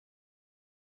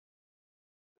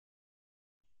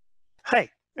Hi,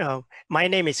 my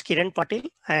name is Kiran Patil,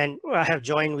 and I have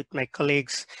joined with my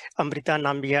colleagues Amritha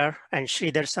Nambiar and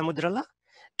Sridhar Samudrala.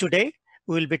 Today,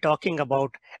 we will be talking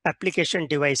about application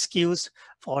device queues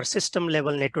for system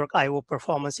level network I/O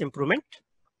performance improvement.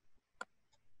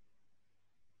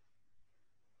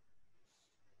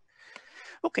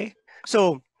 Okay,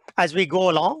 so as we go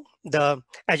along, the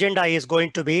agenda is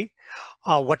going to be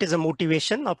what is the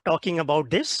motivation of talking about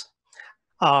this?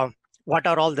 What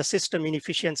are all the system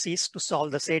inefficiencies to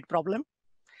solve the said problem?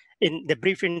 In the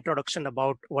brief introduction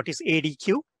about what is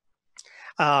ADQ,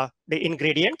 the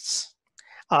ingredients,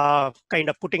 kind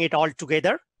of putting it all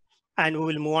together, and we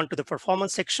will move on to the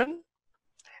performance section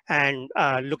and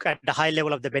look at the high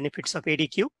level of the benefits of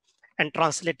ADQ and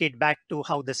translate it back to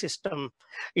how the system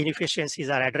inefficiencies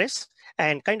are addressed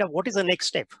and kind of what is the next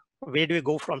step? Where do we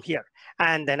go from here?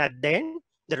 And then at the end,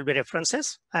 there will be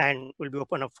references and we'll be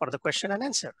open up for the question and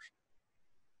answer.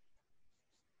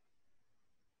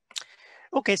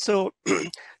 Okay, so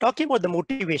talking about the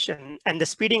motivation and the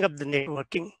speeding up the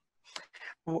networking,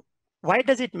 why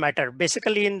does it matter?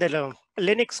 Basically, in the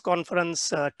Linux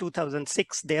conference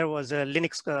 2006, there was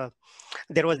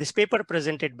this paper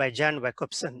presented by Jan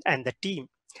Jacobson and the team,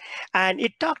 and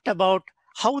it talked about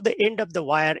how the end of the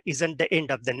wire isn't the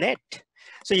end of the net.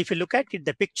 So if you look at it,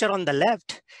 the picture on the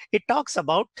left, it talks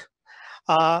about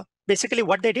basically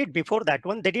what they did before that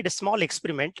one. They did a small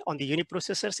experiment on the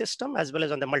uniprocessor system as well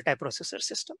as on the multiprocessor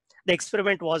system. The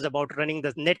experiment was about running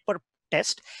the net per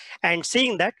test and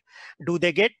seeing that do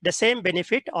they get the same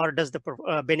benefit or does the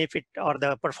benefit or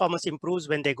the performance improves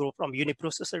when they go from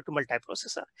uniprocessor to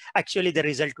multiprocessor. Actually, the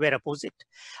result were opposite.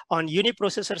 On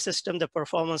uniprocessor system, the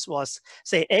performance was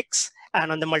say X,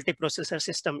 and on the multiprocessor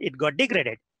system, it got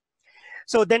degraded.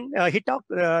 So then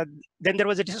then there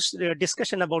was a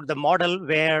discussion about the model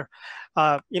where,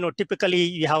 typically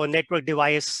you have a network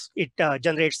device, it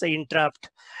generates the interrupt,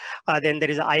 then there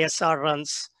is a ISR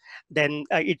runs, then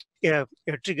it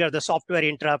triggers the software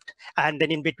interrupt, and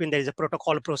then in between there is a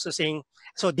protocol processing.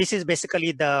 So this is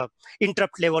basically the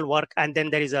interrupt level work, and then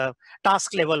there is a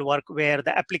task level work where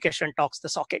the application talks the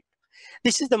socket.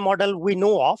 This is the model we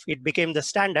know of. It became the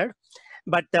standard.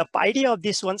 But the idea of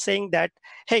this one saying that,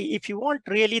 hey, if you want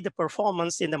really the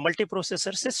performance in the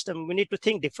multiprocessor system, we need to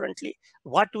think differently.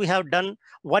 What we have done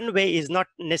one way is not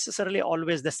necessarily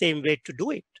always the same way to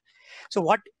do it. So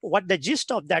what the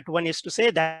gist of that one is to say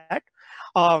that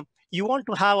you want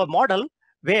to have a model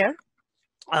where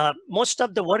most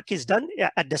of the work is done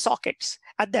at the sockets,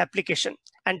 at the application,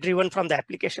 and driven from the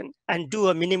application, and do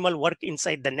a minimal work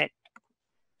inside the net.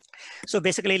 So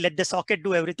basically, let the socket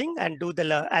do everything and do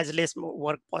the as less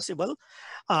work possible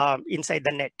inside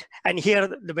the net. And here,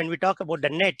 when we talk about the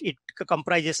net, it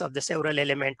comprises of the several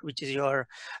elements, which is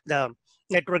the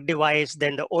network device,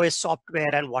 then the OS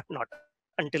software and whatnot,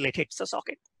 until it hits the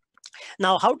socket.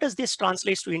 Now, how does this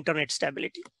translate to internet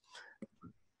stability?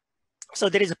 So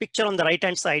there is a picture on the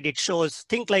right-hand side. It shows,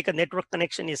 think like a network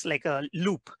connection is like a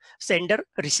loop, sender,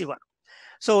 receiver.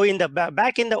 So in the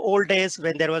back in the old days,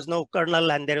 when there was no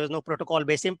kernel and there was no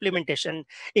protocol-based implementation,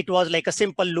 it was like a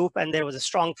simple loop and there was a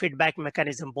strong feedback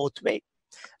mechanism both way.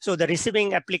 So the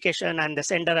receiving application and the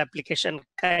sender application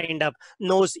kind of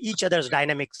knows each other's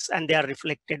dynamics and they are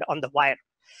reflected on the wire.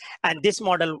 And this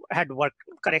model had worked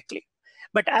correctly.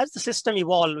 But as the system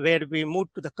evolved, where we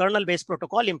moved to the kernel-based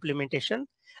protocol implementation,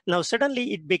 now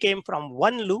suddenly it became from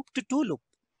one loop to two loop.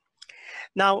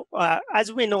 Now,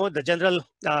 as we know, the general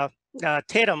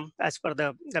theorem, as per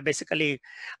the basically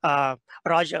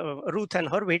Ruth and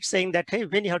Horvitz, saying that, hey,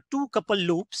 when you have two couple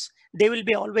loops, they will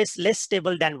be always less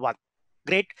stable than one.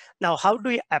 Great. Now, how do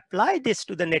we apply this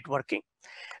to the networking?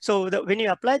 So when you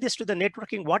apply this to the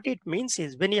networking, what it means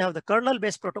is when you have the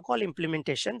kernel-based protocol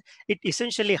implementation, it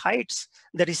essentially hides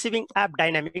the receiving app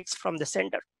dynamics from the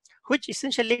sender, which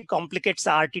essentially complicates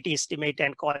the RTT estimate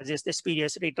and causes the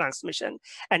spurious retransmission,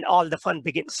 and all the fun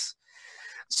begins.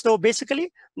 So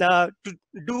basically, to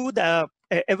do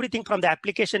everything from the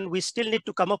application, we still need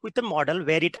to come up with a model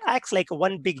where it acts like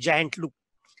one big giant loop.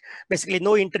 Basically,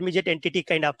 no intermediate entity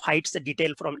kind of hides the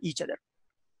detail from each other.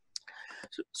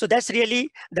 So that's really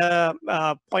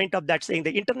the point of that, saying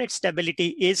the internet stability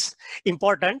is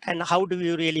important, and how do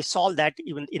you really solve that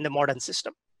even in the modern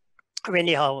system? When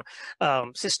you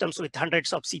have systems with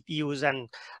hundreds of CPUs and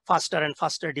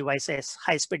faster devices,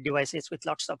 high-speed devices with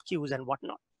lots of queues and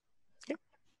whatnot. Okay.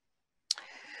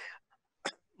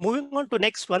 Moving on to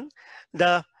next one,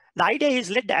 the idea is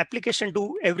let the application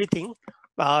do everything.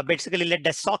 Basically, let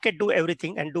the socket do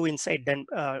everything and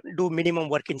do minimum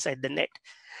work inside the net.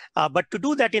 But to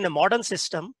do that in a modern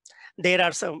system, there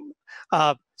are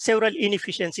several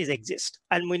inefficiencies exist,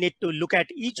 and we need to look at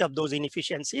each of those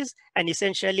inefficiencies and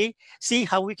essentially see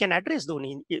how we can address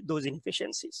those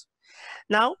inefficiencies.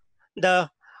 Now, the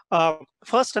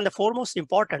first and the foremost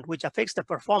important, which affects the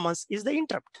performance, is the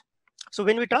interrupt. So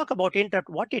when we talk about interrupt,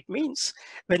 what it means,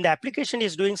 when the application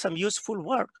is doing some useful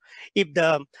work, if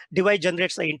the device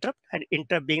generates an interrupt, and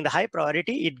interrupt being the high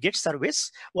priority, it gets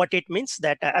service. What it means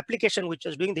that application which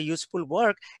is doing the useful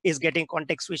work is getting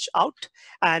context switch out,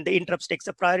 and the interrupts takes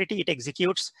a priority, it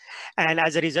executes. And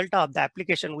as a result of the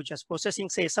application which is processing,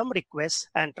 say, some requests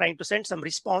and trying to send some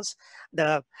response,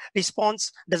 the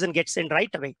response doesn't get sent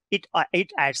right away. It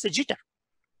adds a jitter.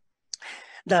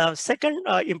 The second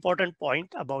important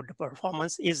point about the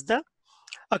performance is the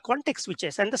context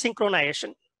switches and the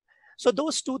synchronization. So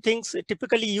those two things,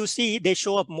 typically you see they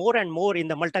show up more and more in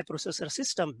the multiprocessor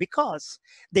system because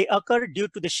they occur due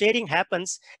to the sharing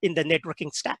happens in the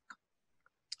networking stack.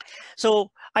 So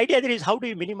idea there is, how do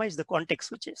you minimize the context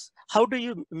switches? How do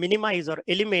you minimize or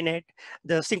eliminate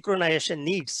the synchronization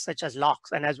needs such as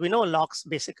locks? And as we know, locks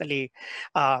basically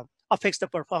affects the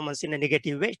performance in a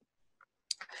negative way.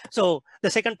 So the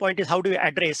second point is, how do you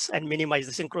address and minimize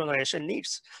the synchronization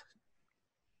needs?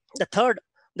 The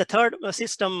third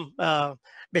system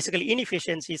basically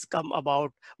inefficiencies come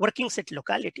about working set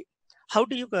locality. How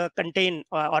do you contain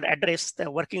or address the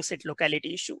working set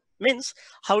locality issue? Means,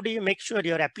 how do you make sure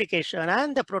your application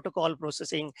and the protocol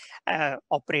processing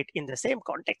operate in the same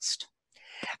context?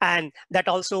 And that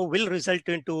also will result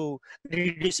into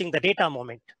reducing the data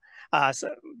moment.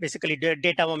 So basically, the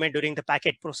data moment during the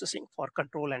packet processing for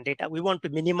control and data. We want to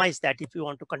minimize that if you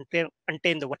want to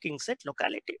contain the working set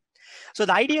locality. So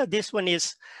the idea of this one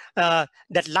is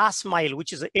that last mile,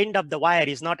 which is the end of the wire,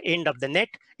 is not end of the net.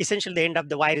 Essentially, the end of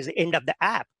the wire is the end of the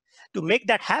app. To make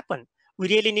that happen, we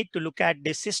really need to look at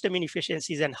the system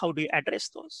inefficiencies and how do you address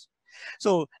those.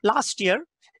 So last year,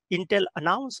 Intel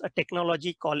announced a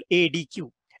technology called ADQ,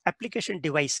 application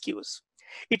device queues.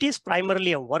 It is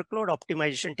primarily a workload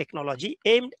optimization technology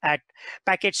aimed at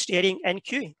packet steering and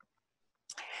queuing.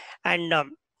 And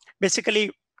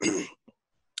basically,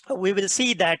 we will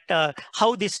see that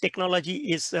how this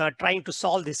technology is trying to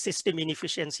solve the system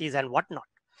inefficiencies and whatnot.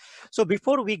 So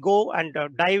before we go and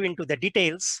dive into the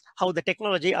details, how the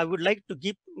technology, I would like to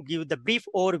give the brief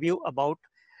overview about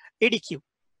ADQ.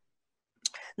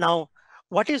 Now,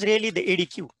 what is really the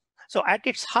ADQ? So at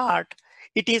its heart,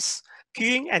 it is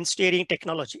queuing and steering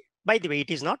technology. By the way, it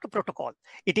is not a protocol.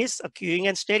 It is a queuing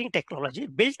and steering technology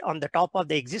built on the top of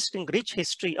the existing rich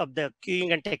history of the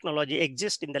queuing and technology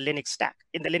exists in the Linux stack,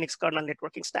 in the Linux kernel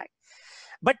networking stack.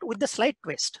 But with the slight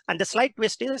twist. And the slight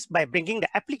twist is by bringing the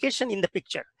application in the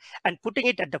picture and putting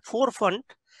it at the forefront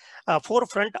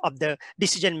of the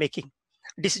decision making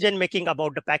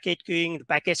about the packet queuing, the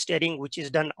packet steering, which is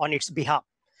done on its behalf.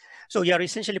 So you're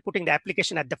essentially putting the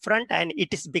application at the front, and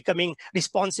it is becoming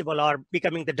responsible or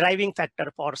becoming the driving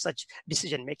factor for such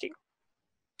decision making.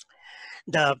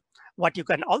 What you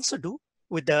can also do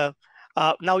with the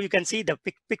now you can see the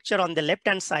picture on the left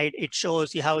hand side. It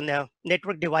shows you have a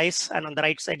network device, and on the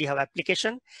right side you have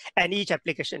application, and each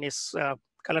application is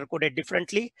color coded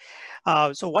differently.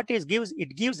 So what it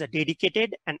gives a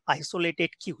dedicated and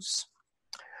isolated queues,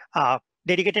 per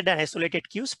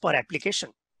application.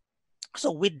 So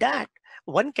with that,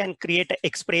 one can create a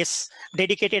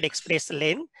dedicated express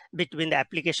lane between the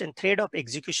application thread of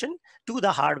execution to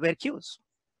the hardware queues.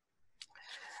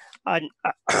 And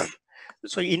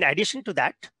so in addition to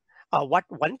that, what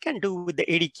one can do with the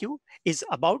ADQ is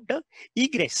about the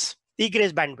egress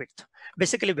bandwidth.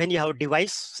 Basically, when you have a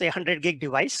device, say 100 gig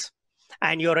device,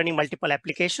 and you're running multiple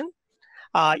application,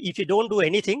 if you don't do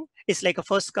anything, it's like a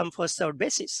first come, first served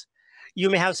basis. You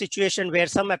may have a situation where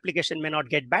some application may not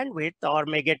get bandwidth or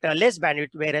may get less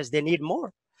bandwidth, whereas they need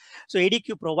more. So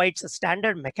ADQ provides a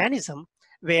standard mechanism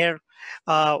where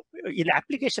in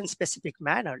application-specific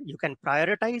manner, you can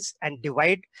prioritize and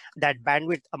divide that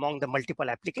bandwidth among the multiple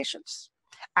applications.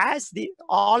 As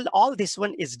all this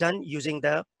one is done using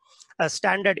the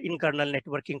standard in-kernel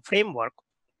networking framework,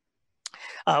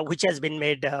 which has been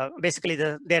made, basically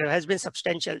there has been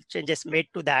substantial changes made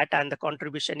to that, and the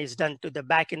contribution is done to the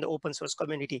back in the open source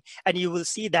community. And you will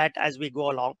see that as we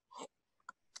go along.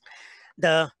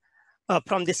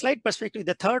 From the slide perspective,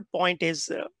 the third point is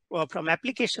from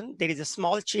application, there is a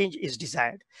small change is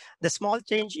desired. The small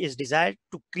change is desired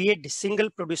to create the single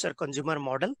producer consumer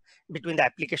model between the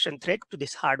application thread to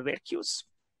this hardware queues.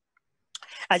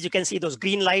 As you can see, those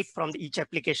green light from each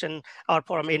application or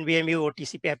from NVMe or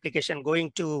TCP application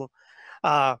going to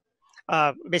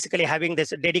basically having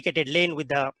this dedicated lane with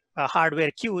the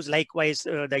hardware queues, likewise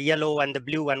the yellow and the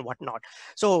blue and whatnot.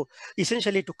 So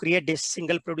essentially, to create this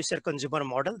single producer consumer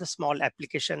model, the small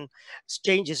application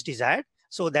change is desired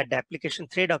so that the application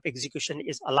thread of execution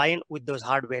is aligned with those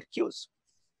hardware queues.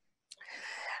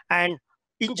 And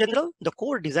in general, the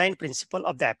core design principle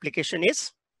of the application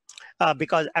is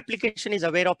because application is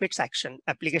aware of its action,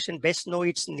 application best know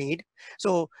its need.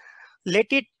 So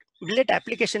let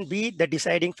application be the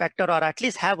deciding factor, or at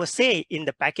least have a say in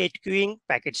the packet queuing,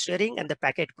 packet sharing, and the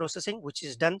packet processing, which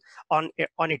is done on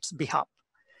its behalf.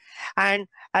 And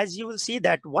as you will see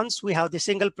that once we have the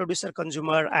single producer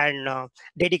consumer and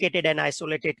dedicated and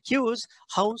isolated queues,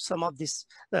 how some of this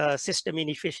system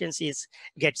inefficiencies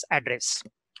gets addressed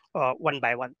one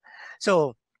by one.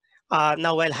 So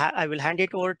now I will hand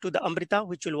it over to the Amrita,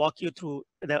 which will walk you through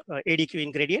the ADQ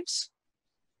ingredients.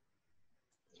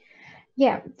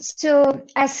 Yeah, so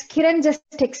as Kiran just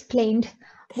explained,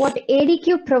 what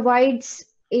ADQ provides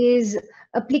is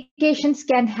applications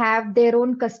can have their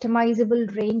own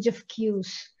customizable range of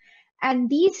queues, and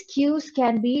these queues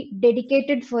can be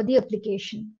dedicated for the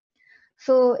application.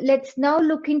 So let's now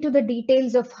look into the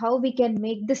details of how we can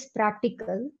make this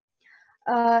practical.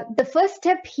 The first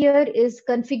step here is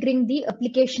configuring the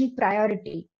application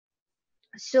priority.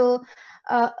 So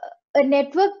a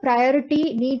network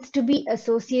priority needs to be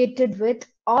associated with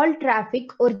all traffic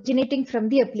originating from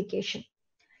the application.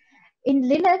 In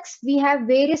Linux, we have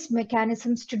various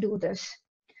mechanisms to do this.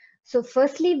 So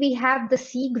firstly, we have the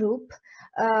C group,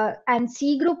 and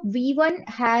C group V1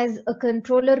 has a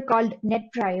controller called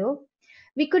netprio.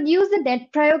 We could use the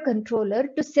netprio controller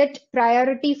to set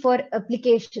priority for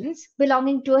applications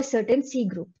belonging to a certain C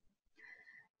group.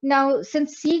 Now,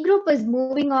 since C group is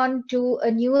moving on to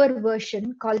a newer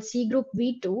version called C group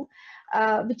V2,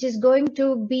 which is going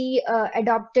to be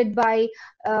adopted by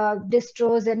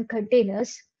distros and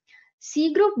containers,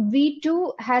 C group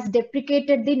V2 has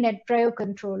deprecated the netprio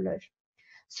controller.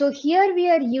 So here we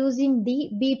are using the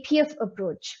BPF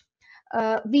approach.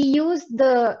 We use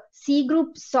the C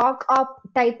group sock op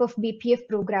type of BPF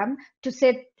program to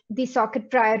set the socket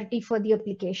priority for the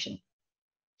application.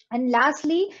 And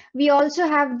lastly, we also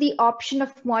have the option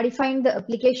of modifying the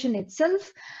application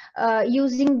itself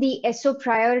using the SO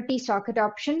priority socket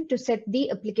option to set the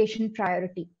application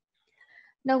priority.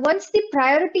 Now, once the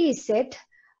priority is set,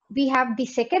 we have the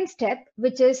second step,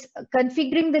 which is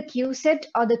configuring the queue set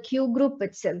or the queue group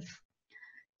itself.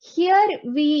 Here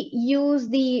we use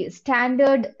the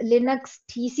standard Linux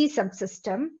TC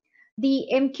subsystem, the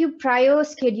MQ-prio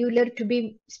scheduler to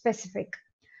be specific.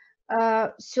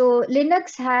 So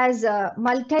Linux has a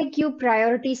multi-queue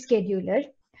priority scheduler,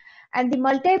 and the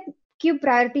multi-queue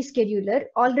priority scheduler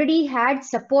already had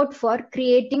support for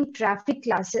creating traffic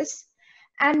classes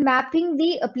and mapping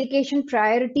the application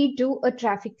priority to a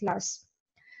traffic class.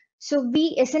 So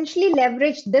we essentially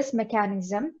leveraged this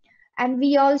mechanism, and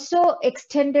we also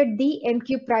extended the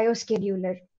MQ-prio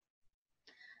scheduler.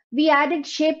 We added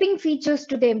shaping features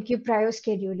to the MQ-prio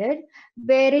scheduler,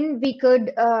 wherein we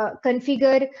could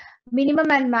configure minimum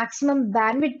and maximum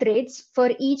bandwidth rates for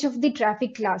each of the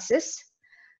traffic classes.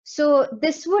 So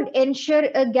this would ensure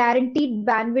a guaranteed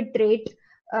bandwidth rate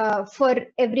for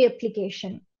every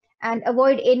application and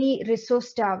avoid any resource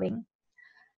starving.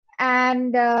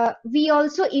 And we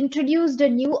also introduced a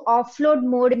new offload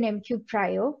mode in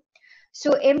MQ-prio.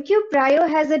 So MQ-prio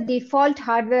has a default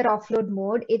hardware offload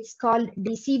mode. It's called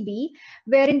DCB,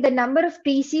 wherein the number of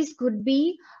PCs could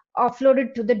be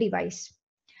offloaded to the device.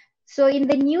 So in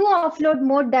the new offload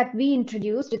mode that we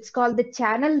introduced, it's called the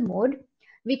channel mode.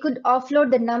 We could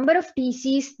offload the number of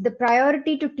TCs, the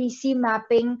priority to TC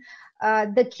mapping,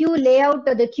 the queue layout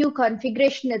or the queue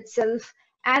configuration itself,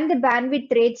 and the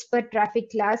bandwidth rates per traffic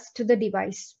class to the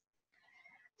device.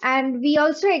 And we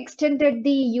also extended the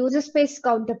user space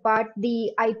counterpart,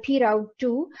 the IP route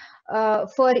too,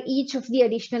 for each of the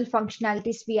additional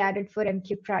functionalities we added for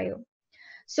MQ-prio.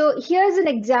 So here's an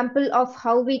example of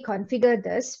how we configure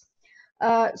this.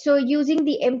 So using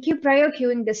the MQ-prio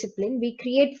queuing discipline, we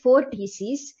create 4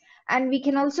 TCs, and we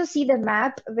can also see the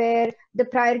map where the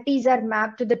priorities are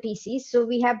mapped to the TCs. So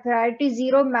we have priority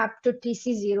 0 mapped to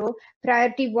TC0,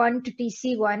 priority 1 to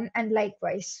TC1, and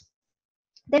likewise.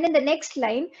 Then in the next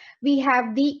line, we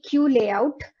have the queue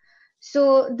layout.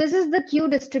 So this is the queue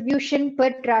distribution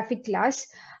per traffic class.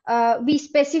 We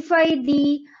specify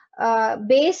the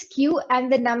base queue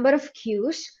and the number of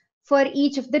queues for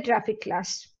each of the traffic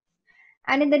class.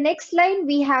 And in the next line,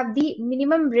 we have the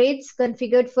minimum rates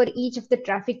configured for each of the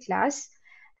traffic class.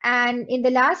 And in the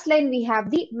last line, we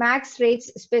have the max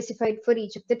rates specified for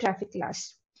each of the traffic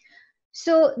class.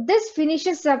 So this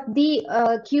finishes up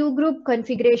the queue group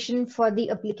configuration for the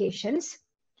applications.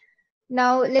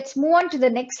 Now let's move on to the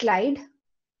next slide.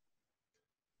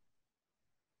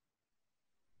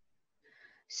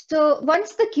 So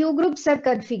once the queue groups are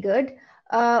configured,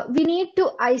 we need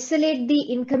to isolate the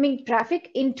incoming traffic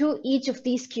into each of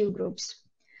these queue groups.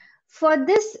 For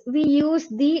this, we use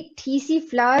the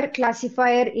tcflower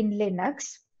classifier in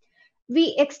Linux.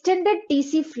 We extended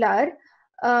tcflower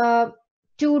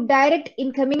to direct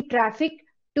incoming traffic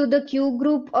to the queue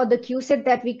group or the queue set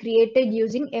that we created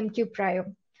using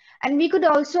mqprio. And we could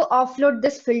also offload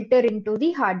this filter into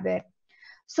the hardware.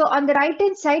 So on the right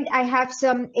hand side, I have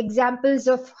some examples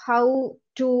of how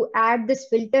to add this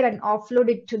filter and offload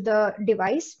it to the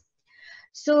device.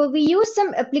 So we use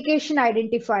some application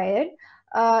identifier.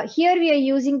 Here we are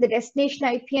using the destination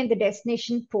IP and the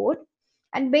destination port.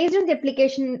 And based on the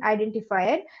application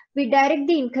identifier, we direct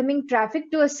the incoming traffic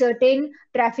to a certain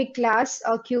traffic class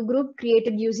or queue group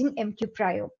created using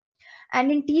mqprio. And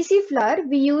in tcflower,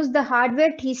 we use the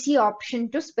hardware tc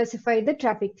option to specify the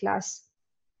traffic class.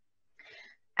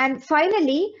 And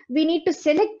finally, we need to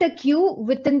select a queue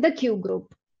within the queue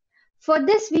group. For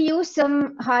this, we use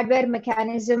some hardware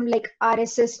mechanism like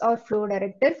RSS or flow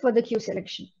director for the queue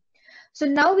selection. So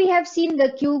now we have seen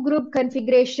the queue group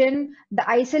configuration, the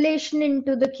isolation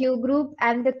into the queue group,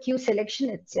 and the queue selection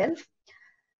itself.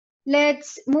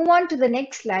 Let's move on to the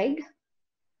next slide.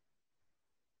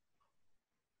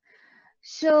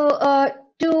 So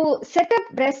to set up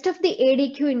rest of the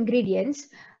ADQ ingredients,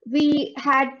 we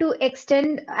had to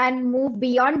extend and move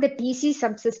beyond the TC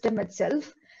subsystem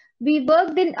itself. We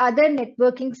worked in other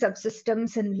networking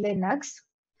subsystems in Linux.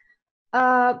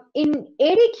 In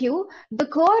ADQ, the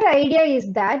core idea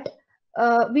is that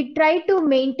we try to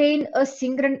maintain a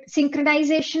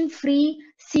synchronization-free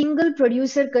single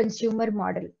producer-consumer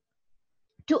model.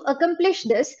 To accomplish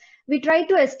this, we try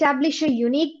to establish a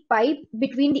unique pipe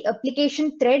between the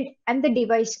application thread and the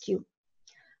device queue.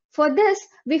 For this,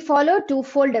 we follow a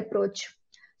twofold approach.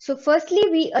 So firstly,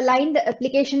 we align the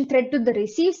application thread to the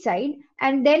receive side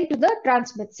and then to the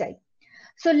transmit side.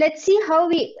 So let's see how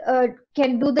we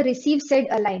can do the receive side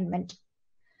alignment.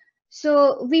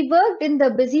 So we worked in the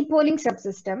busy polling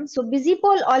subsystem. So busy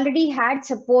poll already had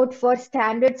support for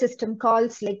standard system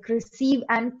calls like receive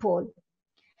and poll.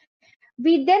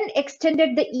 We then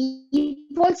extended the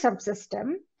ePoll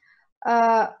subsystem.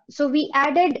 So we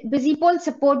added busy poll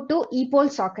support to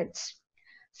ePoll sockets.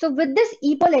 So with this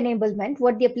ePoll enablement,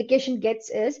 what the application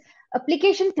gets is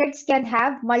application threads can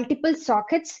have multiple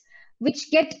sockets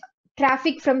which get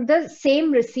traffic from the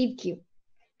same receive queue.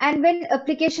 And when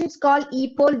applications call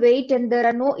ePoll wait and there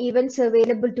are no events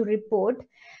available to report,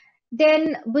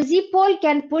 then busy poll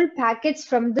can pull packets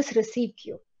from this receive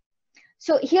queue.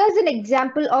 So here's an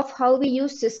example of how we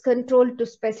use syscontrol to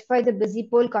specify the busy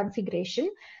poll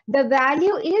configuration. The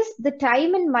value is the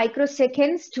time in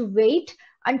microseconds to wait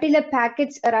until a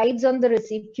packet arrives on the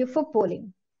receive queue for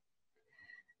polling.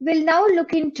 We'll now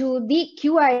look into the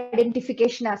queue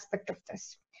identification aspect of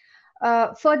this.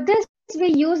 For this,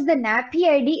 we use the NAPI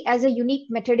ID as a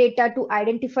unique metadata to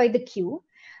identify the queue.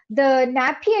 The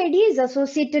NAPI ID is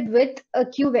associated with a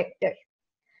queue vector.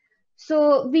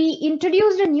 So we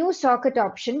introduced a new socket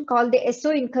option called the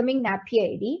SO incoming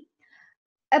NAPI ID.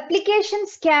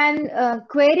 Applications can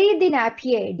query the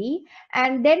NAPI ID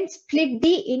and then split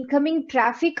the incoming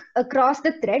traffic across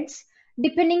the threads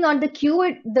depending on the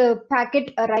queue the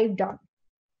packet arrived on.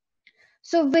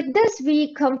 So with this,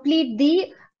 we complete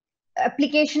the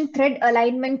application thread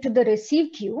alignment to the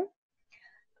receive queue.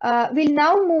 We'll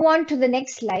now move on to the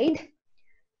next slide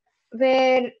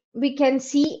where we can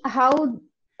see how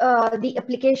the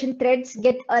application threads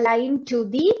get aligned to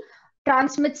the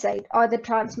transmit side or the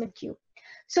transmit queue.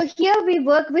 So here we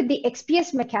work with the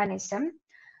XPS mechanism.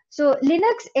 So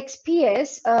Linux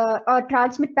XPS or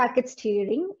transmit packet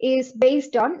steering is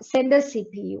based on sender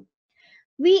CPU.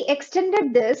 We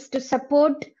extended this to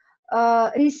support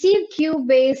receive queue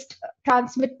based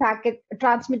transmit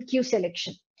queue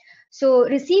selection. So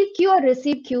receive queue or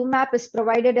receive queue map is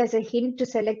provided as a hint to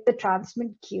select the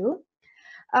transmit queue.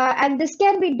 And this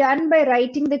can be done by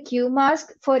writing the queue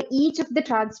mask for each of the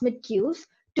transmit queues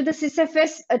to the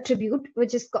sysfs attribute,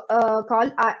 which is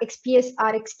called XPS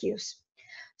RX queues.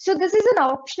 So this is an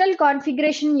optional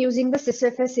configuration using the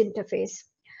sysfs interface.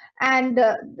 And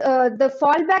the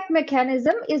fallback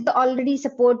mechanism is the already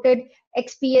supported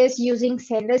XPS using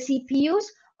sender CPUs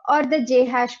or the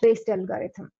JHash based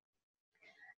algorithm.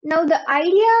 Now, the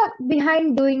idea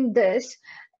behind doing this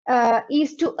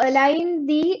is to align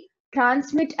the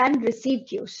transmit and receive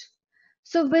queues.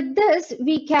 So with this,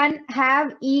 we can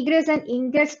have egress and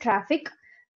ingress traffic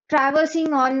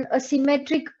traversing on a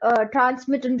symmetric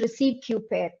transmit and receive queue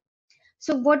pair.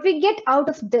 So what we get out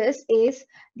of this is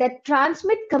that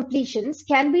transmit completions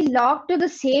can be locked to the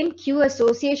same queue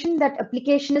association that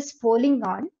application is polling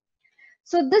on.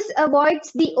 So this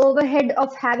avoids the overhead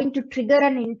of having to trigger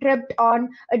an interrupt on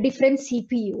a different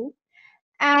CPU.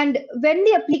 And when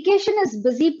the application is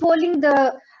busy polling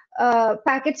the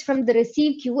packets from the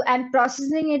receive queue and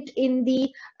processing it in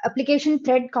the application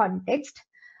thread context,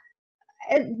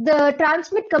 the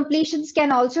transmit completions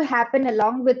can also happen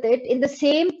along with it in the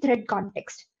same thread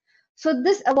context. So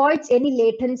this avoids any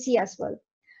latency as well.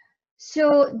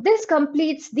 So this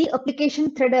completes the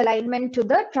application thread alignment to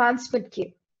the transmit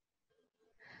queue.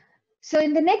 So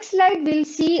in the next slide, we'll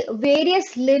see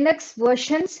various Linux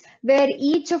versions where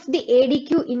each of the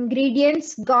ADQ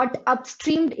ingredients got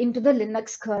upstreamed into the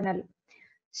Linux kernel.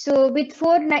 So with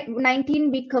 4.19,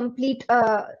 we complete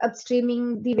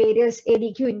upstreaming the various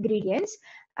ADQ ingredients.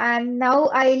 And now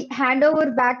I'll hand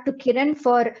over back to Kiran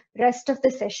for rest of the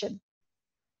session.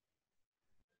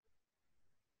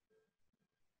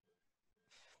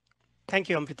 Thank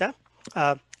you, Amrita.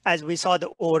 As we saw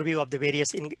the overview of the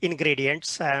various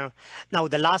ingredients, now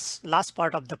the last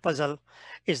part of the puzzle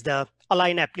is the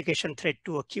align application thread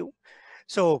to a queue.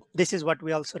 So this is what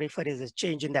we also refer as a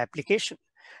change in the application.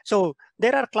 So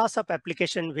there are class of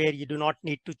application where you do not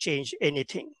need to change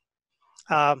anything,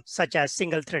 such as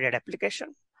single-threaded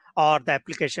application, or the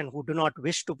application who do not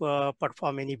wish to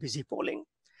perform any busy polling.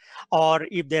 Or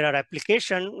if there are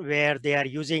application where they are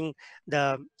using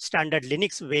the standard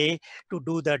Linux way to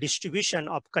do the distribution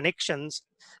of connections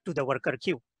to the worker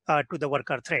queue, to the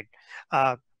worker thread,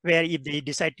 where if they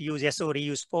decide to use SO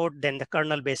reuse port, then the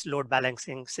kernel-based load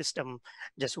balancing system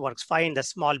just works fine. The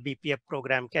small BPF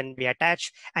program can be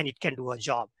attached and it can do a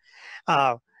job.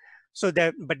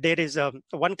 But there is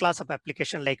one class of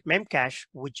application like Memcache,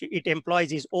 which it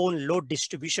employs its own load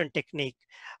distribution technique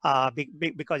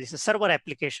because it's a server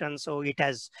application. So it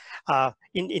has,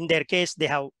 in their case, they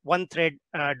have one thread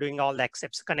doing all the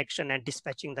accepts connection and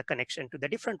dispatching the connection to the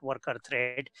different worker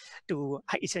thread to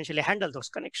essentially handle those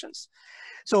connections.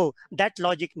 So that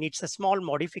logic needs a small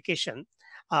modification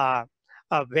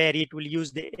where it will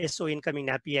use the SO incoming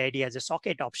API ID as a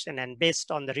socket option, and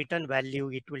based on the return value,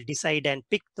 it will decide and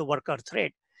pick the worker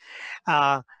thread.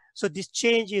 So this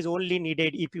change is only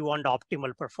needed if you want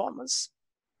optimal performance.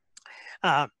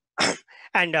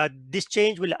 And this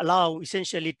change will allow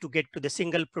essentially to get to the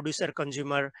single producer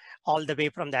consumer all the way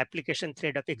from the application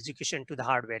thread of execution to the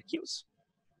hardware queues.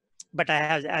 But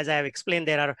as I have explained,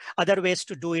 there are other ways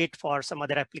to do it for some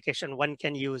other application. One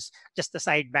can use just the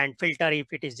sideband filter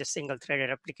if it is just single-threaded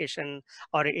application,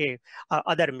 or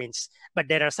other means. But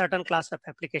there are certain class of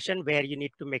application where you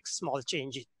need to make small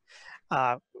changes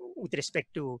with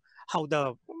respect to how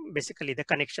basically the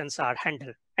connections are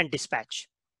handled and dispatched.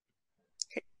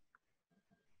 Okay.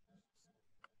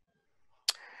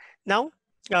 Now,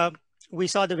 we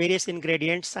saw the various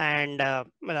ingredients and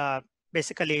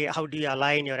basically how do you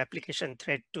align your application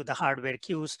thread to the hardware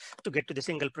queues to get to the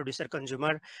single producer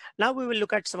consumer. Now we will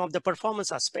look at some of the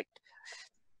performance aspect.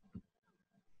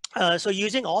 So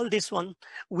using all this one,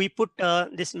 we put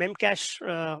this Memcache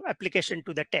application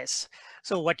to the test.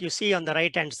 So what you see on the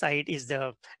right-hand side is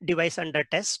the device under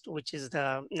test, which is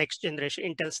the next generation,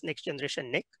 Intel's next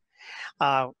generation NIC,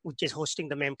 which is hosting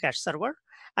the Memcache server.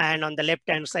 And on the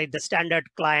left-hand side, the standard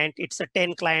client, it's a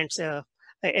 10 clients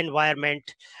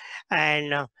environment.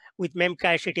 And with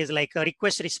Memcache, it is like a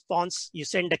request response. You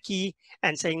send a key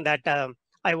and saying that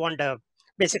I want a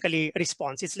basically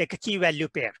response. It's like a key value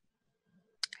pair.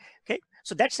 Okay,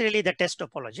 so that's really the test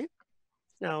topology.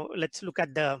 Now let's look at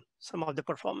some of the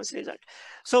performance result.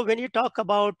 So when you talk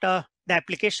about the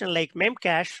application like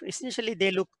Memcache, essentially they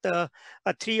look a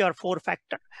 3 or 4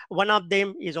 factor. One of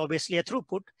them is obviously a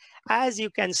throughput. As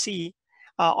you can see,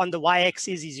 on the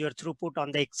y-axis is your throughput,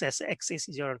 on the x-axis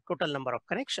is your total number of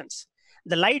connections.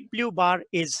 The light blue bar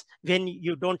is when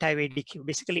you don't have ADQ,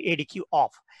 basically ADQ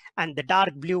off. And the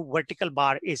dark blue vertical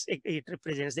bar it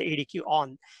represents the ADQ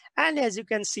on. And as you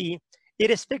can see,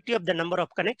 irrespective of the number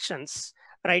of connections,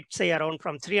 right, say around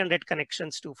from 300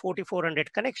 connections to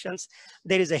 4,400 connections,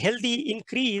 there is a healthy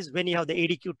increase when you have the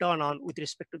ADQ turn on with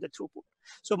respect to the throughput.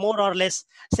 So more or less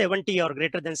 70 or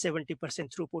greater than 70%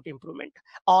 throughput improvement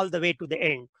all the way to the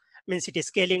end, means it is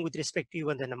scaling with respect to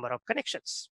even the number of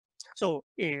connections. So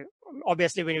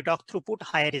obviously when you talk throughput,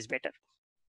 higher is better.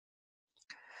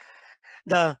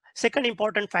 The second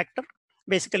important factor,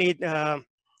 basically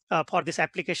for this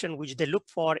application, which they look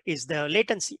for is the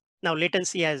latency. Now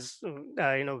latency has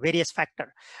various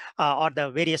factor or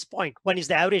the various point. One is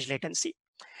the average latency.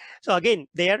 So again,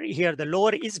 here the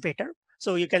lower is better.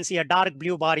 So you can see a dark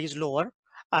blue bar is lower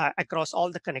across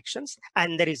all the connections,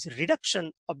 and there is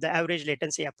reduction of the average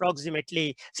latency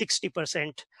approximately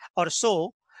 60% or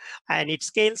so, and it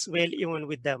scales well even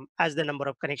with them as the number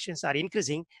of connections are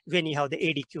increasing when you have the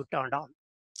ADQ turned on.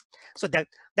 So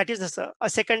that is a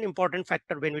second important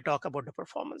factor when we talk about the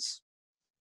performance.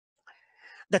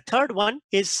 The third one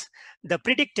is the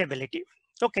predictability.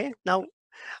 Okay, now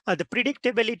the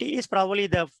predictability is probably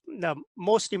the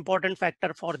most important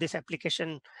factor for this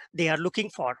application they are looking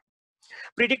for.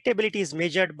 Predictability is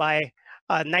measured by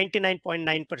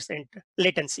 99.9%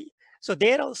 latency. So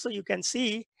there also you can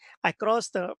see across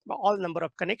the all number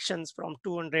of connections from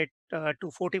 200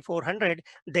 to 4400,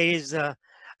 there is a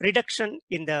reduction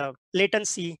in the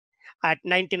latency at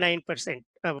 99%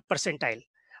 percentile.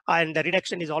 And the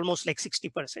reduction is almost like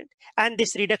 60%. And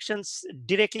this reduction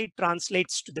directly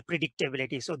translates to the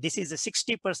predictability. So this is a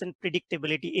 60%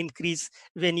 predictability increase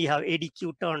when you have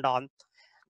ADQ turned on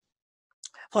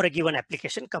for a given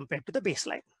application compared to the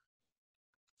baseline.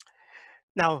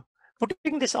 Now,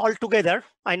 putting this all together,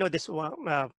 I know this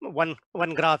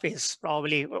one graph is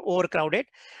probably overcrowded,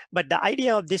 but the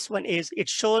idea of this one is it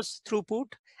shows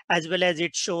throughput as well as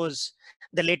it shows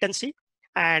the latency,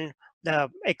 and the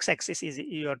x-axis is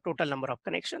your total number of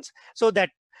connections. So that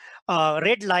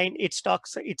red line, it's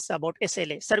about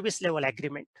SLA, service level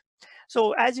agreement.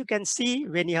 So as you can see,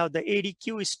 when you have the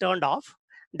ADQ is turned off,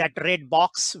 that red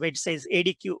box where it says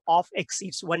ADQ off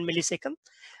exceeds 1 millisecond.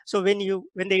 So when the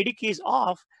ADQ is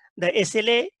off, the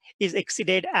SLA is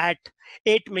exceeded at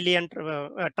 8 million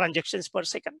transactions per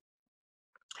second.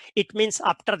 It means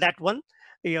after that one,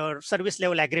 your service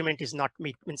level agreement is not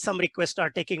met. Means some requests are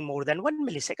taking more than 1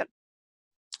 millisecond.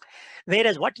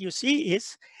 Whereas what you see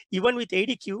is even with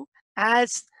ADQ,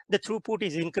 as the throughput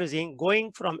is increasing,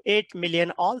 going from 8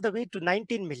 million all the way to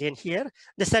 19 million here,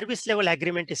 the service level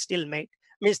agreement is still made.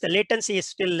 Means the latency is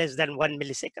still less than 1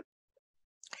 millisecond.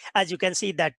 As you can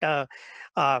see that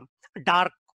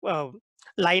dark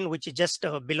line, which is just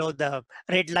below the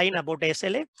red line about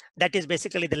SLA, that is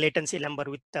basically the latency number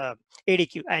with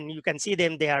ADQ. And you can see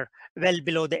them, they are well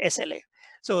below the SLA.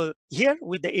 So here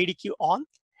with the ADQ on,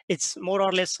 it's more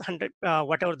or less 100,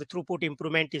 whatever the throughput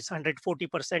improvement is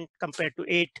 140% compared to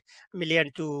 8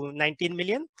 million to 19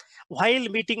 million, while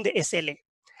meeting the SLA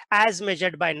as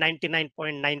measured by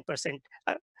 99.9%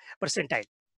 percentile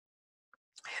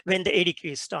when the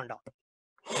ADQ is turned on.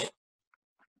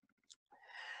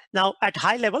 Now at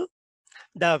high level,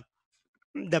 the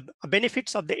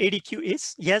benefits of the ADQ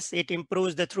is, yes, it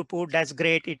improves the throughput, that's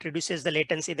great. It reduces the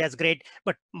latency, that's great.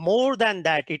 But more than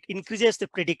that, it increases the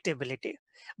predictability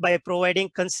by providing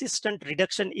consistent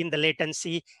reduction in the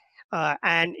latency,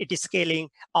 and it is scaling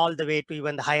all the way to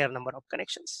even the higher number of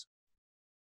connections.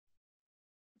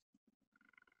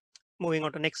 Moving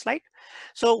on to next slide.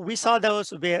 So we saw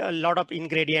those were a lot of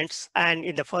ingredients, and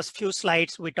in the first few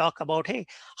slides we talk about, hey,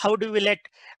 how do we let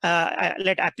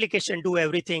application do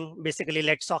everything? Basically,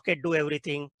 let socket do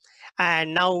everything.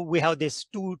 And now we have this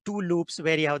two loops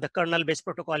where you have the kernel-based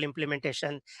protocol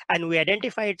implementation, and we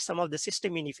identified some of the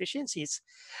system inefficiencies,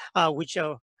 which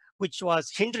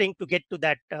was hindering to get to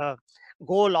that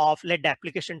goal of let the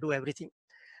application do everything.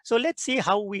 So let's see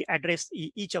how we address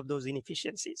each of those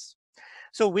inefficiencies.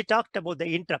 So we talked about the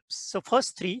interrupts. So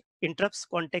first three, interrupts,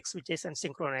 context switches, and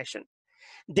synchronization.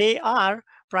 They are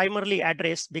primarily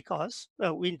addressed because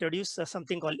we introduced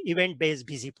something called event-based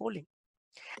busy polling.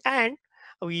 And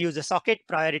we use a socket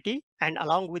priority, and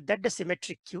along with that, the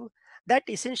symmetric queue that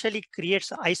essentially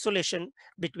creates isolation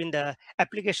between the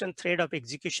application thread of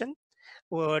execution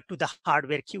to the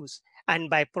hardware queues. And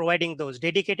by providing those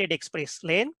dedicated express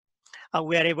lane,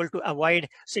 we are able to avoid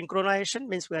synchronization,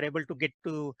 means we are able to get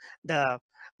to the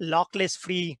lockless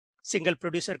free single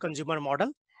producer consumer model,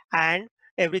 and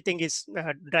everything is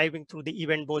driving through the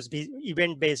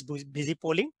event-based busy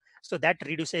polling. So that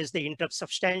reduces the interrupt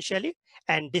substantially,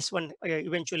 and this one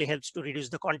eventually helps to reduce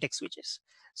the context switches.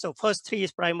 So first three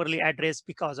is primarily addressed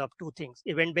because of two things: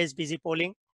 event-based busy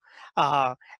polling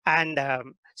and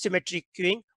symmetric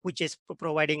queuing, which is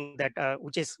providing that,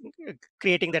 which is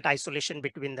creating that isolation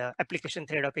between the application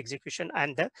thread of execution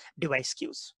and the device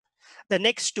queues. The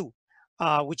next two,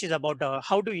 which is about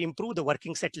how do you improve the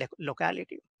working set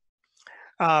locality.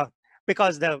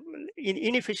 Because the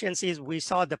inefficiencies, we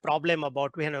saw the problem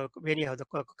about when you have the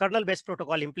kernel-based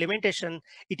protocol implementation,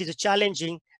 it is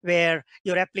challenging where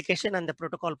your application and the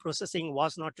protocol processing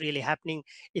was not really happening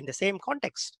in the same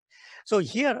context. So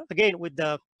here again with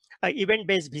the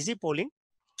event-based busy polling,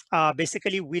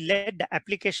 basically we let the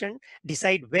application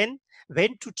decide when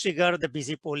to trigger the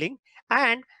busy polling.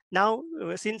 And now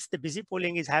since the busy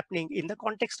polling is happening in the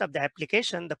context of the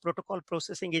application, the protocol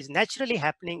processing is naturally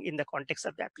happening in the context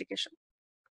of the application.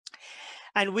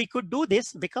 And we could do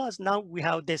this because now we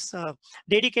have this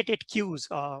dedicated queues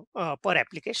per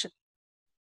application,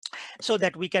 so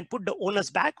that we can put the owners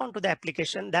back onto the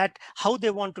application that how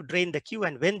they want to drain the queue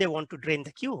and when they want to drain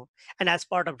the queue. And as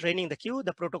part of draining the queue,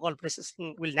 the protocol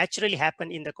processing will naturally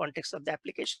happen in the context of the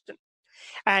application.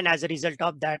 And as a result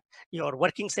of that, your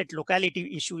working set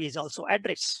locality issue is also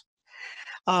addressed.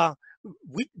 Uh,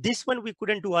 this one we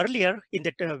couldn't do earlier in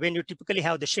that when you typically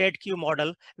have the shared queue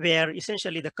model, where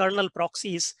essentially the kernel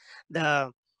proxies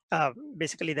the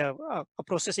basically the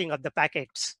processing of the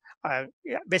packets.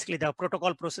 Yeah, basically the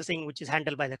protocol processing, which is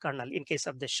handled by the kernel in case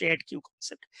of the shared queue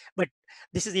concept. But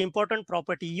this is the important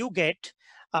property you get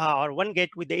or one get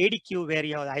with the ADQ, where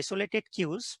you have isolated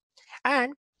queues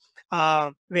and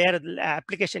where the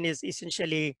application is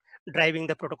essentially driving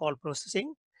the protocol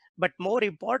processing. But more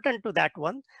important to that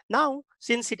one, now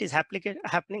since it is happening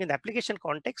in the application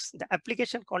context, the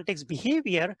application context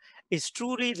behavior is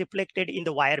truly reflected in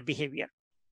the wire behavior,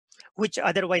 which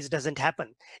otherwise doesn't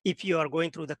happen if you are going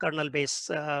through the kernel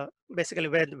base, basically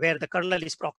where the kernel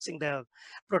is proxying the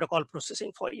protocol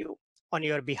processing for you on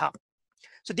your behalf.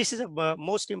 So this is a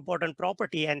most important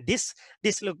property, and this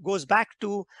goes back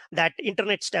to that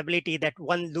internet stability, that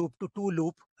one loop to two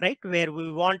loop, right? Where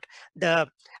we want the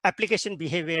application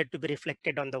behavior to be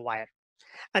reflected on the wire.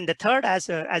 And the third, as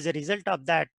a result of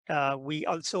that, we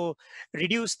also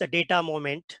reduce the data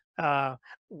moment,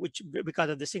 which because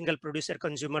of the single producer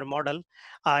consumer model,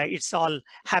 it's all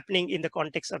happening in the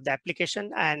context of the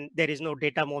application, and there is no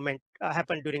data moment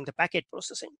happen during the packet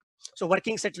processing. So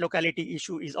working set locality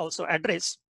issue is also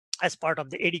addressed as part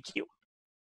of the ADQ.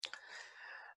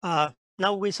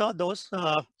 Now we saw those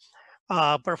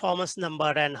performance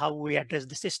number and how we address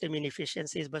the system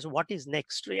inefficiencies, but what is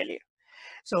next really?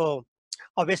 So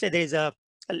obviously there is a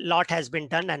lot has been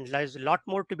done and there's a lot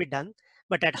more to be done.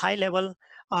 But at high level,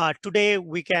 today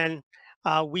we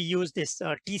use this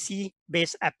TC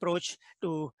based approach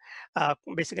to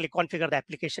basically configure the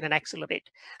application and accelerate.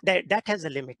 That has a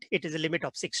limit. It is a limit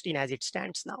of 16 as it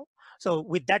stands now. So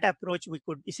with that approach, we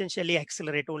could essentially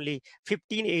accelerate only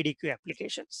 15 ADQ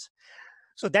applications.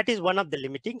 So that is one of the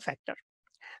limiting factor.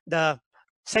 The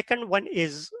second one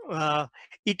is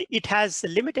it has a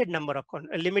limited number of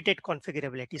limited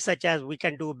configurability, such as we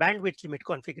can do bandwidth limit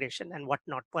configuration and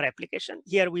whatnot per application.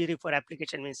 Here we refer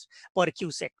application means per queue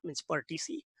set, means per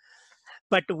TC.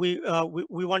 But we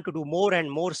want to do more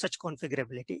and more such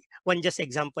configurability. One just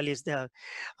example is the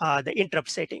interrupt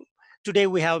setting. Today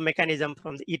we have a mechanism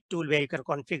from the IT tool where you can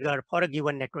configure for a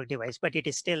given network device, but it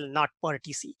is still not per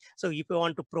TC. So if you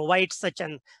want to provide such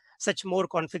more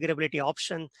configurability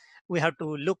option, we have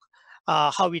to look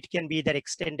how it can be either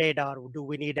extended, or do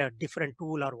we need a different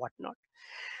tool or whatnot.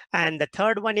 And the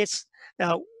third one is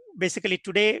basically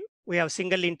today we have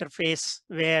single interface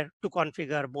where to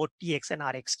configure both TX and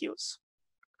RX queues.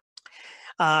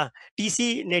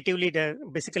 TC natively,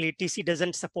 basically TC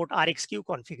doesn't support RxQ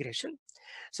configuration.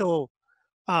 So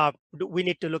we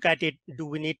need to look at it. Do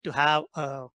we need to have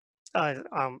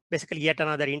basically yet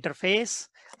another interface,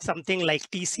 something like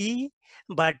TC,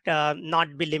 but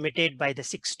not be limited by the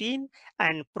 16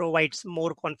 and provides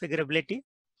more configurability?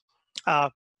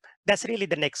 That's really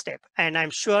the next step. And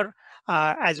I'm sure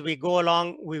as we go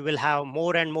along, we will have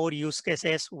more and more use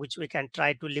cases which we can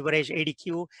try to leverage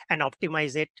ADQ and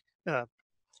optimize it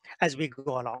as we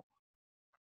go along.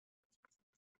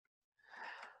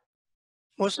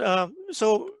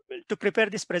 So to prepare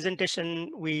this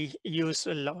presentation, we use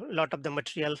a lot of the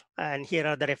material, and here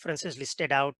are the references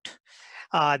listed out.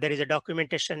 There is a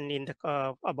documentation in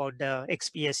the about the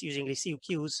XPS using receive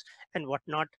queues and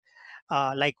whatnot.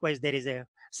 Likewise, there is a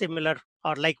similar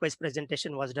or likewise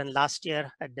presentation was done last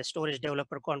year at the Storage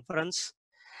Developer Conference,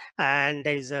 and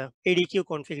there is a ADQ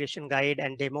configuration guide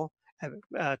and demo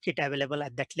kit available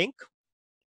at that link.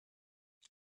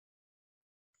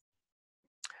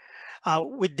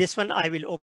 With this one, I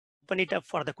will open it up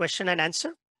for the question and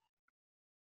answer.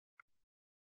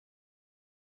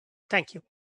 Thank you.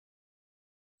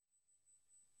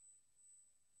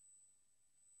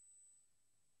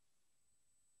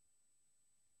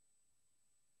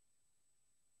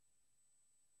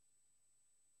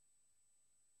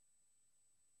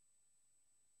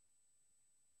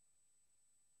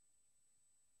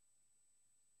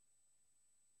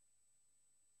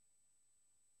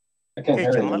 I can't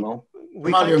hear Jamal, you.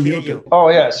 we can't hear you. Oh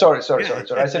yeah, sorry. I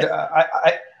said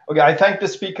okay. I thank the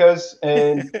speakers,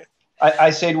 and I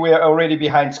said we are already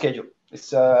behind schedule.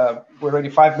 It's we're already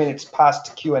 5 minutes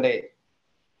past Q&A.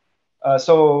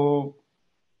 So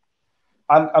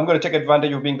I'm going to take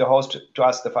advantage of being the host to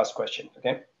ask the first question.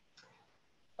 Okay.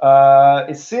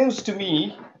 It seems to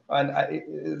me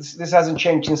this hasn't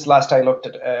changed since last I looked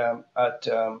at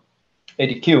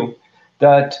ADQ,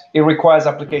 that it requires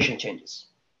application changes,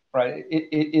 right?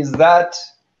 Is that,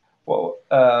 well,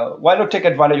 why not take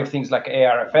advantage of things like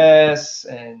ARFS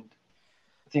and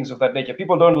things of that nature?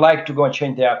 People don't like to go and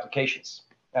change their applications.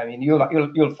 I mean,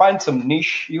 you'll find some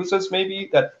niche users maybe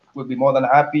that will be more than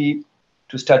happy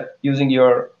to start using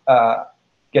your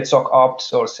get sock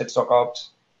ops or set sock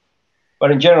ops.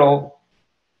 But in general,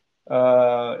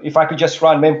 if I could just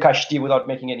run memcached without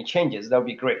making any changes, that would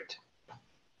be great.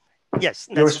 Yes,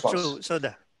 Your that's response. true. So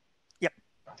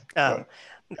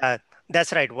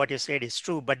that's right. What you said is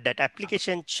true, but that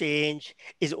application change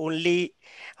is only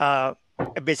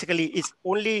basically is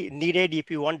only needed if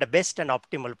you want the best and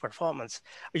optimal performance.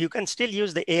 You can still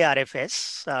use the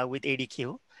ARFS with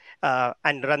ADQ.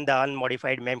 And run the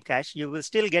unmodified memcache, you will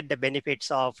still get the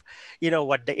benefits of,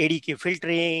 what the ADQ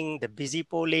filtering, the busy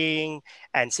polling,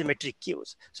 and symmetric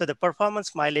queues. So the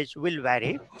performance mileage will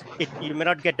vary. You may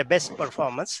not get the best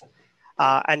performance,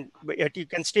 but you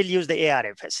can still use the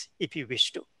ARFS if you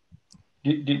wish to.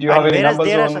 Do you have any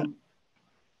numbers on?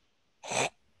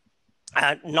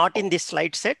 Not in this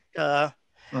slide set,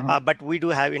 but we do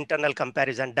have internal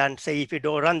comparison done. Say if you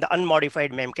don't run the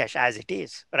unmodified memcache as it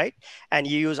is, right? And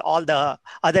you use all the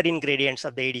other ingredients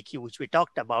of the ADQ, which we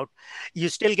talked about, you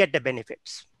still get the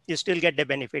benefits. You still get the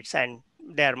benefits, and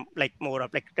they're like more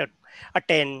of like a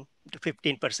 10 to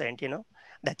 15%,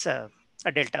 that's a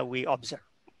delta we observe.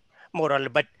 More or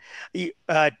less, but to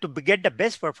get the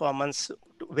best performance,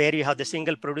 where you have the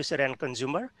single producer and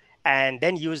consumer, and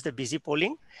then use the busy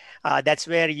polling, that's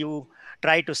where you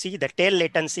try to see the tail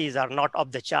latencies are not off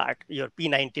the chart, your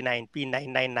P99,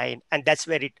 P999, and that's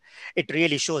where it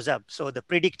really shows up. So the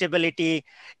predictability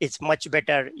is much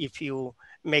better if you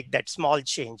make that small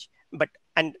change. But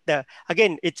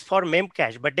again, it's for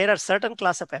memcache, but there are certain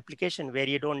class of application where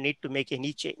you don't need to make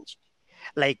any change.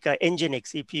 Like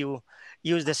Nginx, if you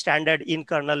use the standard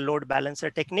in-kernel load balancer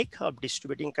technique of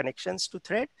distributing connections to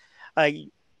thread,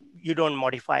 you don't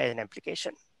modify an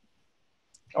application.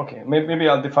 Okay, maybe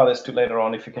I'll defer this to later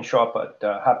on if you can show up at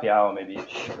happy hour, maybe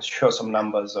show some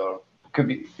numbers, or could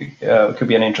be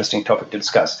an interesting topic to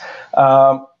discuss.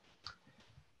 Okay,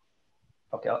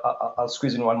 I'll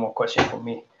squeeze in one more question for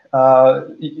me.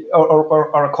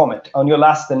 Or a comment on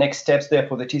the next steps there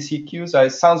for the TCQs.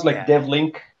 It sounds like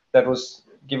DevLink that was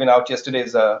given out yesterday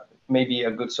is maybe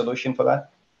a good solution for that.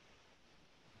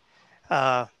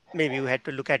 Maybe we had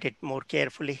to look at it more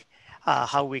carefully,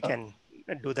 how we can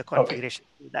do the configuration.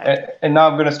 Okay. And now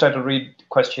I'm going to start to read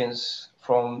questions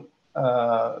from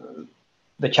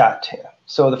the chat here.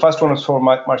 So the first one was for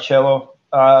Marcello.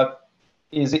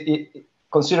 Is it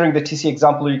considering the TC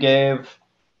example you gave,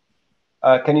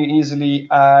 can you easily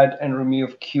add and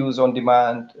remove queues on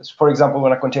demand? For example,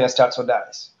 when a container starts or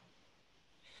dies?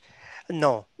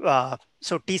 No.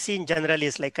 So TC in general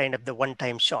is like kind of the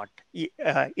one-time shot.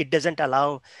 It doesn't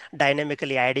allow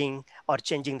dynamically adding or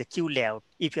changing the queue layout.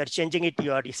 If you're changing it,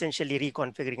 you are essentially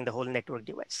reconfiguring the whole network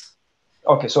device.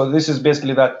 Okay, so this is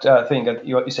basically that thing that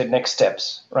you said next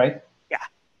steps, right?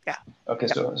 Yeah. Okay,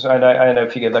 so I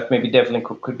figured that maybe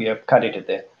DevLink could be a candidate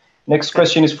there. Next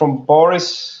question is from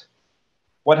Boris.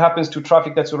 What happens to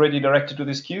traffic that's already directed to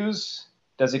these queues?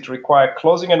 Does it require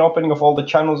closing and opening of all the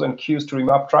channels and queues to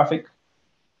remap traffic?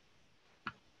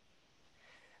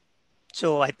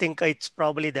 So I think it's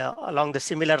probably along the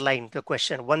similar line, the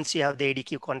question. Once you have the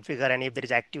ADQ configure and if there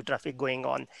is active traffic going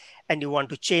on and you want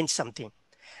to change something,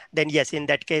 then yes, in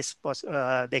that case,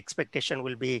 the expectation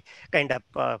will be kind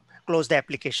of close the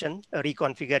application,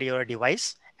 reconfigure your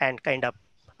device, and kind of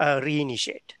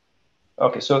reinitiate.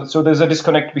 Okay, so there's a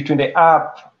disconnect between the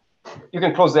app. You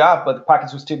can close the app, but the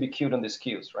packets will still be queued on these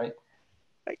queues, right?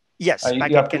 Yes. You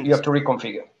have to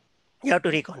reconfigure. You have to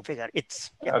reconfigure.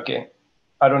 Okay.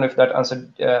 I don't know if that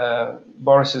answered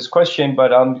Boris's question, but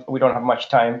we don't have much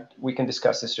time. We can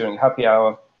discuss this during happy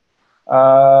hour.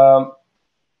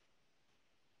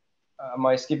 Am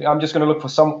I skipping? I'm just going to look for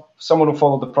someone who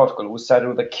followed the protocol, who started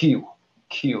with a Q.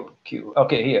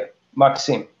 Okay, here,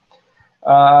 Maxim.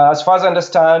 As far as I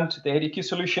understand, the ADQ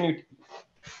solution,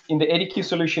 in the ADQ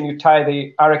solution, you tie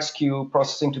the RxQ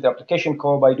processing to the application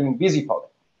core by doing busy polling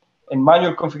and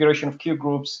manual configuration of queue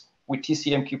groups with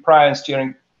TCMQ prior and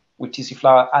steering with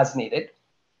TC-Flower as needed.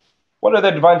 What are the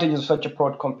advantages of such a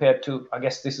prod compared to, I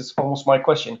guess this is almost my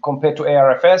question, compared to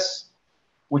ARFS,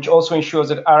 which also ensures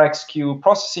that RxQ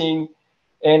processing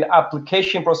and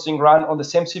application processing run on the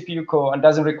same CPU core and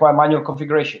doesn't require manual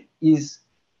configuration? Is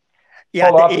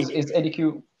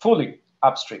ADQ fully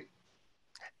upstream?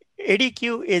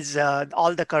 ADQ is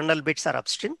all the kernel bits are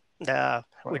upstream. The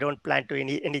We don't plan to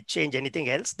any change anything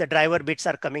else. The driver bits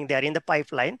are coming there in the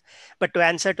pipeline. But to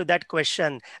answer to that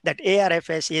question, that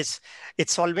ARFS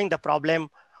it's solving the problem.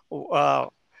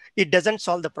 It doesn't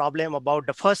solve the problem about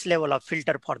the first level of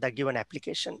filter for the given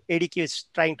application. ADQ is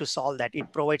trying to solve that.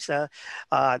 It provides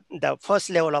the first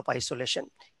level of isolation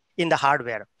in the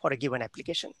hardware for a given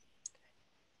application.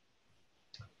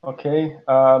 Okay,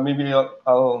 maybe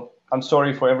I'm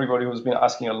sorry for everybody who's been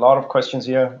asking a lot of questions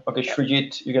here. Okay,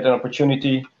 Srijit, you get an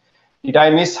opportunity. Did I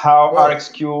miss how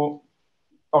RxQ?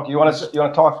 Okay, you want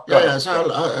to talk? Yeah.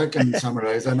 So I can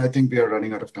summarize, and I think we are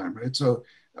running out of time, right? So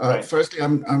firstly,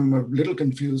 I'm a little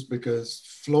confused because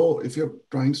flow, if you're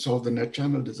trying to solve the net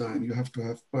channel design, you have to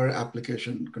have per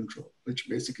application control, which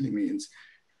basically means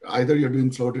either you're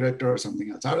doing flow director or something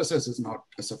else. RSS is not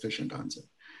a sufficient answer.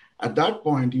 At that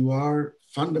point, you are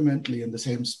fundamentally in the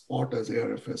same spot as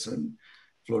ARFS and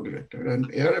flow director.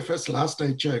 And ARFS, last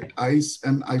I checked, ICE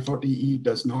and I40E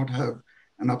does not have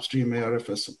an upstream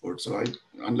ARFS support. So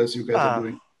unless you guys are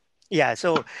doing. Yeah,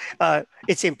 so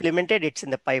it's implemented, it's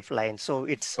in the pipeline. So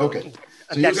it's okay.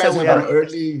 So you guys have an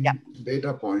early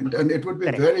data point, and it would be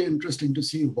very interesting to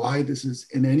see why this is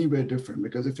in any way different.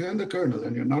 Because if you're in the kernel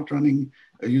and you're not running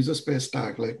a user space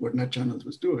stack like what NetChannels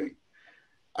was doing,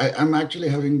 I'm actually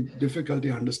having difficulty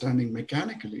understanding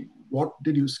mechanically what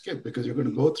did you skip, because you're going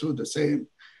to go through the same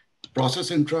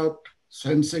process interrupt,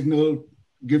 send signal,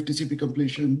 give TCP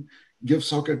completion, give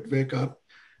socket wake up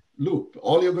loop.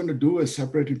 All you're going to do is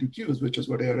separate into queues, which is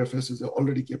what ARFS is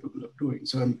already capable of doing.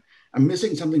 So I'm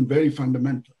missing something very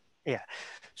fundamental. Yeah.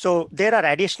 So there are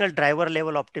additional driver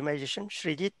level optimization,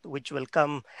 Srijit, which will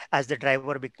come as the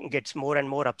driver gets more and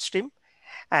more upstream.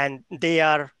 And they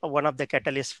are one of the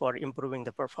catalysts for improving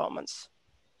the performance.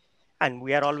 And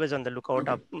we are always on the lookout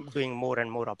of doing more and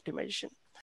more optimization.